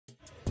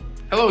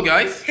Hello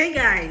guys. Hey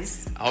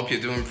guys. I hope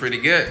you're doing pretty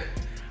good.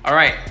 All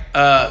right,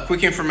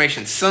 quick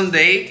information.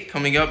 Sunday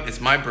coming up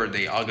is my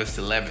birthday, August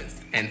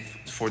 11th. And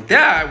for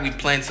that, we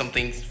planned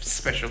something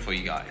special for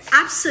you guys.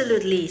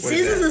 Absolutely.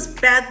 Since it's his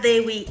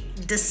birthday, we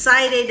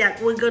decided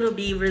that we're going to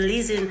be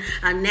releasing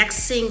our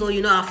next single.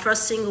 You know, our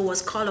first single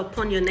was Call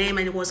Upon Your Name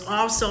and it was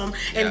awesome.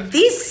 Yeah. And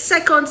this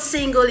second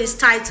single is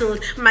titled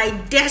My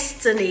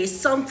Destiny,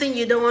 something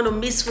you don't want to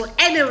miss for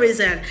any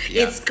reason.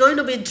 Yeah. It's going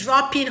to be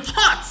dropping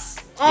hot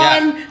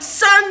on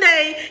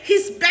Sunday,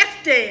 his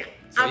birthday.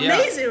 So,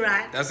 amazing,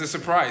 right? That's a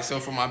surprise. So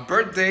for my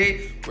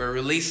birthday, we're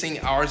releasing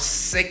our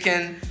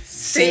second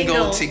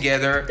single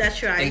together.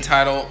 That's right.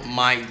 Entitled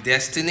My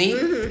Destiny.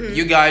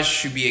 You guys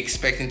should be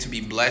expecting to be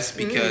blessed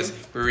because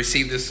we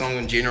received this song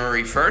on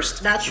January 1st.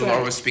 That's the right.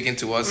 Lord was speaking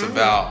to us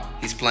about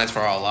His plans for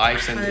our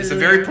lives, and it's a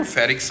Hallelujah. very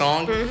prophetic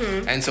song.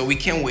 And so we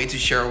can't wait to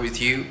share it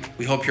with you.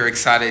 We hope you're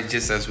excited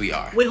just as we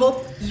are. We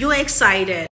hope you're excited.